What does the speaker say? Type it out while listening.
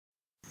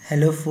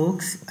Hello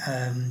folks,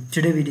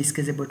 today we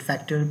discuss about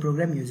factorial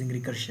program using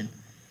recursion.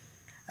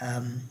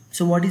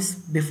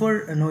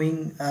 Before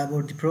knowing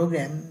about the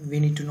program, we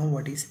need to know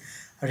what is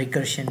a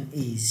recursion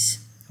is,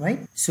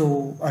 right?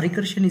 So a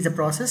recursion is a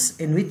process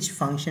in which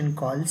function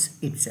calls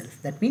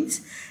itself. That means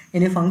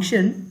in a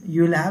function,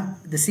 you will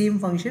have the same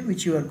function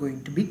which you are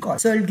going to be called.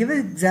 So I'll give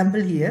an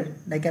example here,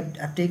 like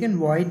I've taken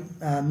void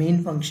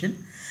main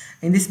function.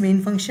 In this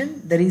main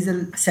function, there is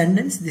a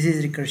sentence, this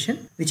is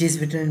recursion, which is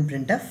written in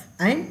printf,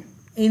 and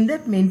in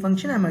that main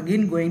function I'm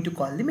again going to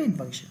call the main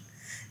function.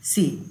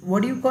 See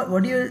what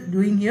you're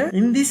doing here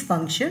in this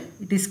function,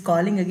 it is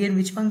calling again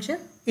which function?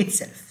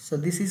 Itself. So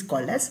this is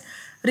called as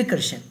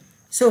recursion.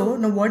 So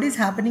now what is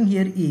happening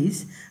here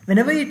is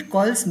whenever it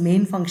calls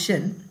main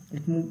function,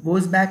 it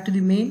goes back to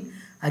the main,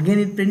 again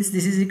it prints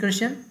this is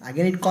recursion,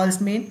 again it calls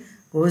main,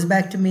 goes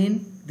back to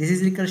main, this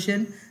is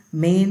recursion,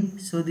 main.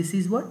 So this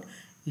is what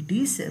it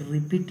is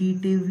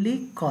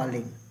repetitively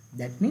calling.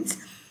 That means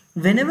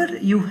whenever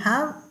you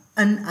have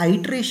an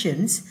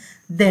iterations,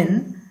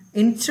 then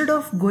instead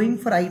of going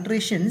for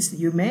iterations,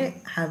 you may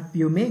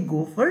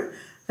go for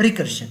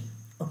recursion.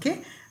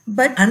 Okay,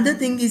 but another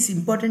thing is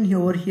important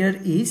over here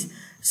is,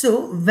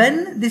 so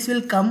when this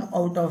will come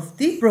out of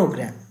the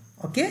program.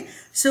 Okay,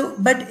 so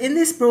but in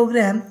this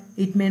program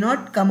it may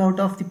not come out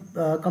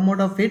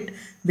of it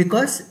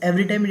because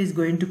every time it is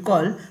going to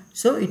call,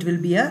 so it will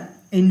be a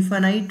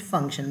infinite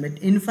function, but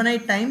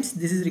infinite times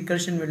this is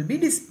recursion will be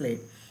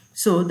displayed.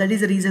 So that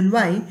is the reason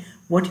why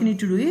what you need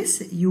to do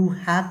is you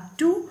have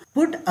to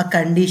put a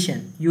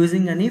condition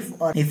using an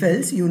if or if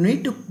else. You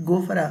need to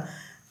go for a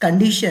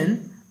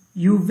condition.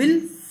 You will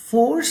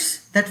force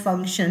that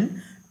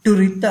function to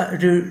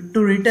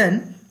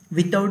return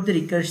without the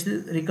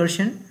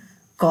recursion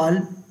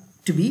call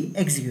to be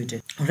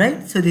executed,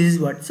 right? So this is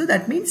what, so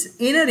that means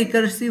in a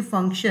recursive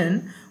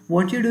function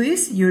what you do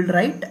is you will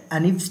write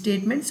an if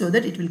statement so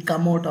that it will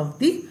come out of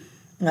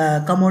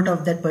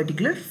that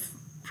particular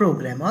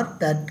program or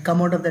that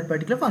come out of that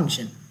particular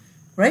function,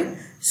 right?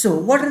 So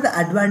what are the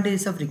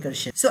advantages of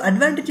recursion? So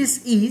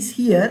advantages is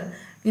here,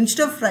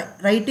 instead of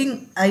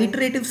writing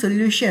iterative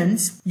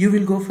solutions, you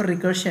will go for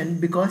recursion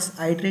because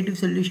iterative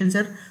solutions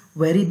are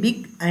very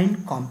big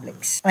and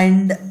complex.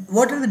 And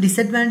what are the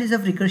disadvantages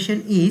of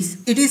recursion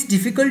is it is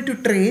difficult to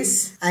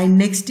trace, and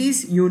next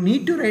is you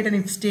need to write an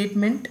if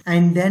statement,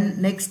 and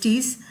then next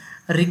is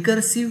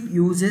recursive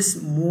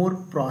uses more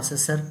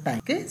processor time.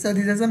 Okay, so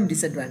these are some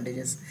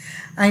disadvantages.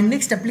 And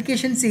next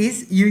application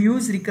says you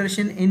use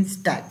recursion in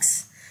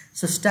stacks.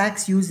 So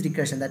stacks use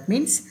recursion. That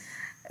means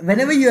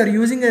whenever you are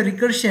using a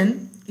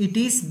recursion, it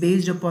is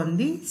based upon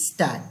the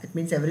stack. That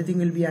means everything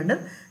will be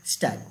under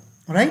stack,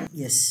 right?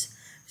 Yes.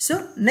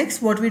 So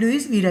next what we do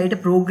is we write a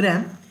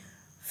program,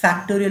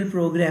 factorial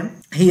program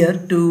here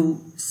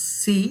to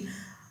see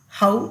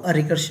how a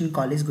recursion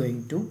call is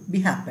going to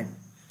be happen.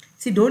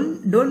 See,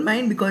 don't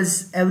mind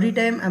because every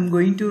time I'm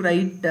going to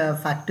write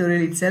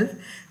factorial itself,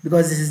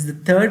 because this is the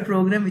third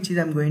program which is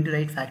I'm going to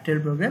write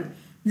factorial program.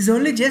 This is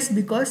only just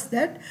because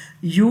that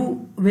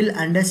you will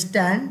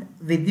understand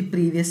with the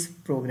previous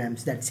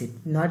programs. That's it.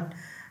 Not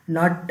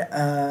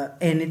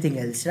anything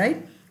else,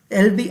 right?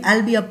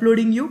 I'll be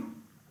uploading you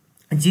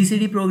a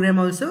GCD program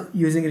also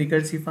using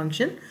recursive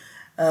function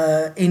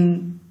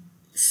in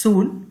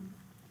soon.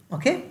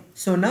 Okay,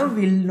 so now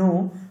we'll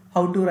know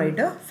how to write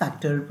a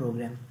factorial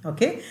program.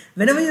 Okay,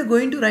 whenever you're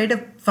going to write a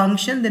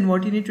function, then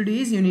what you need to do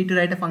is you need to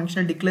write a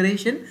functional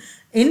declaration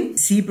in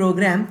C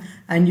program,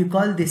 and you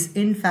call this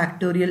in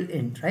factorial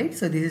int, right?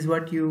 So this is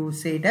what you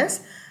say it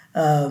as.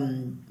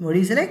 What do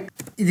you select?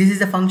 This is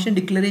the function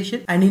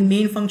declaration, and in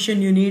main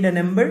function you need a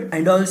number,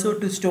 and also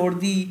to store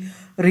the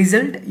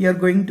result you're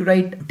going to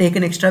take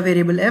an extra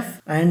variable f,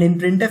 and in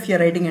printf you're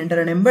writing enter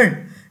a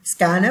number,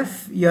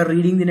 scanf you're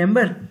reading the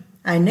number,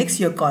 and next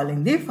you're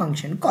calling the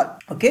function call.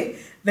 Okay,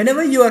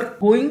 whenever you are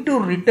going to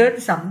return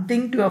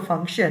something to a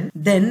function,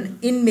 then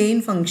in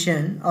main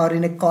function or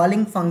in a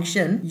calling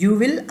function you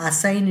will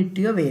assign it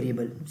to a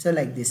variable. So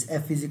like this,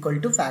 f is equal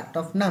to fact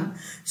of num.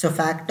 So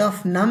fact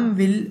of num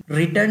will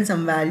return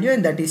some value,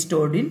 and that is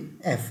stored in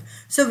f.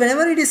 So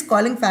whenever it is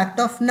calling fact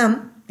of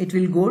num, it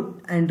will go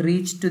and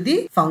reach to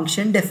the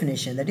function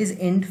definition, that is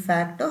int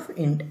fact of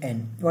int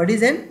n. What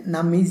is n?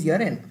 Num is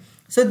your n.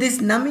 So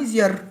this num is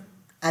your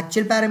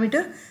actual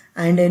parameter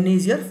and n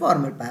is your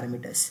formal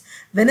parameters.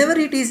 Whenever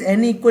it is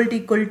n equal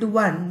to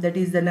 1, that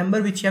is the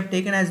number which you have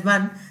taken as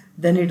 1,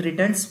 then it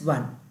returns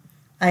 1.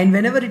 And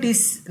whenever it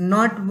is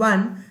not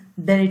 1,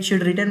 then it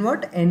should return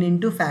what? N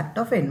into fact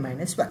of n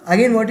minus 1.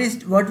 Again,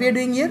 what we are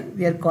doing here?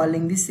 We are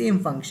calling the same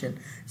function.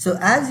 So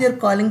as you are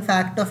calling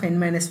fact of n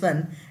minus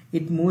 1,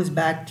 it moves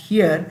back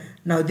here.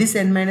 Now this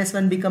n minus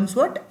 1 becomes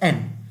what?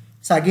 N.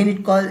 So again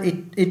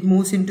it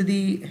moves into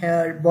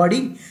the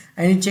body,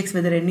 and it checks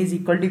whether n is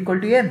equal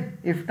to n.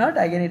 If not,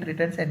 again it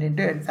returns n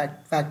into n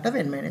fact of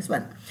n minus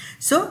 1.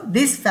 So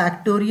this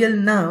factorial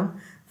now,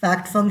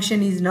 fact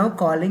function is now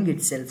calling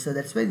itself. So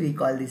that's why we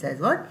call this as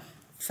what?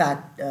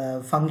 Fact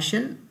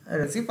function,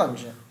 recursive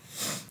function.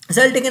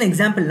 So I'll take an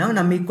example now,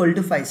 num equal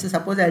to 5. So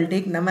suppose I'll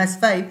take num as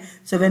 5.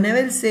 So whenever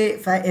I say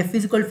f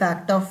is equal to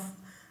fact of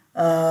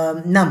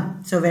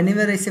num, so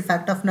whenever I say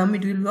fact of num,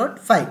 it will be what?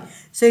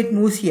 5. So it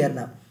moves here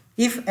now.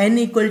 If n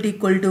equal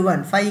to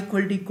 1, 5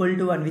 equal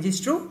to 1, which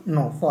is true?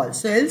 No,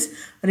 false. So else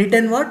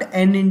return what?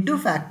 N into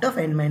fact of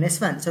n minus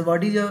 1. So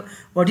what you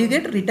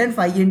get? Return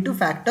 5 into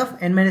fact of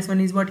n minus 1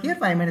 is what here?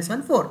 5 minus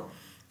 1, 4.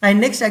 And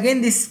next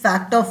again this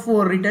fact of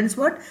 4 returns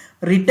what?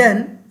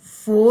 Return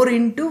 4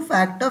 into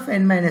fact of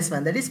n minus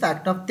 1, that is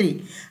fact of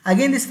 3.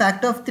 Again this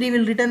fact of 3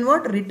 will return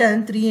what?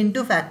 Return 3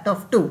 into fact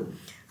of 2.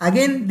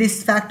 Again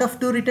this fact of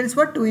 2 returns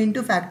what? 2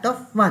 into fact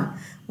of 1.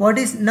 What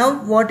is n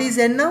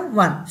now?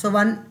 1. So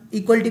 1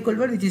 equal to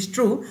 1, which is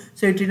true.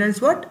 So it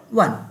returns what?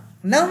 1.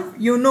 Now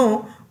you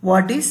know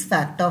what is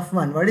fact of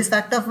 1. What is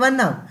fact of 1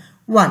 now?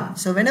 1.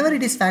 So whenever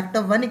it is fact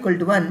of 1 equal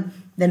to 1,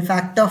 then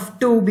fact of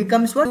 2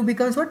 becomes what? 2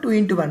 becomes what? 2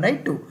 into 1,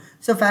 right? 2.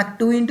 So fact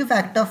 2 into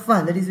fact of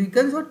 1, that is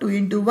becomes what? 2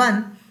 into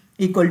 1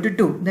 equal to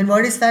 2. Then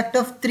what is fact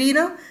of 3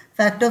 now?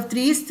 Fact of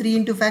 3 is 3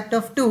 into fact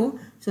of 2.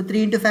 So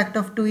 3 into fact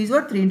of 2 is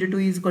what? 3 into 2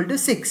 is equal to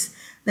 6.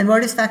 Then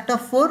what is fact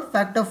of 4?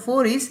 Fact of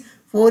 4 is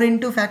 4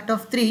 into fact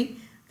of 3,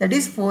 that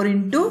is 4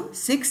 into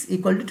 6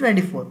 equal to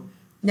 24.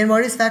 Then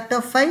what is fact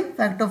of 5?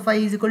 Fact of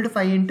 5 is equal to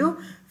 5 into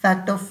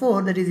fact of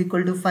 4, that is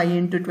equal to 5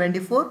 into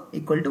 24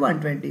 equal to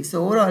 120.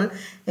 So overall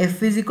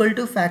f is equal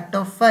to fact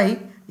of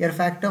 5. Your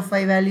fact of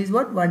 5 value is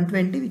what?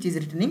 120, which is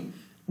returning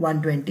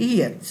 120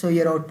 here. So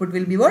your output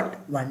will be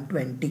what?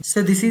 120.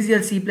 So this is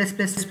your C++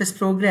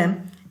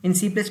 program. In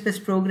C++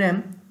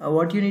 program,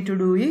 what you need to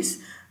do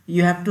is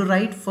you have to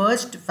write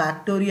first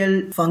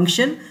factorial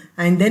function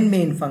and then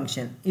main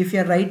function. If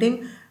you are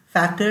writing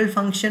factorial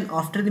function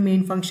after the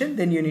main function,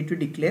 then you need to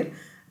declare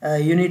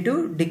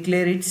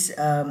its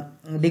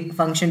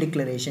function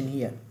declaration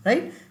here,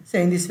 right? So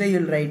in this way you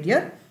will write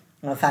your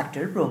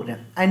factorial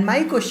program. And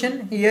my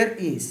question here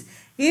is,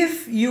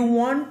 if you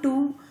want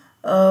to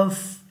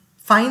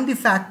find the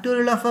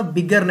factorial of a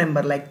bigger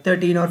number like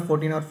 13 or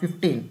 14 or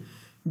 15,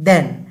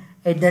 then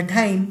at that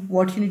time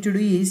what you need to do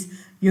is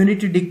you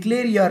need to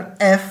declare your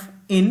f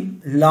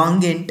in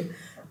long int,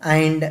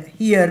 and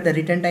here the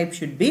return type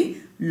should be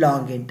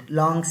long int,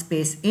 long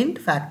space int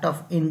fact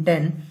of int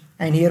n,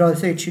 and here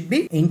also it should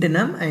be int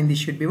num, and this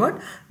should be what?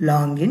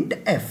 Long int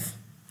f.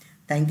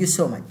 Thank you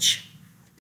so much.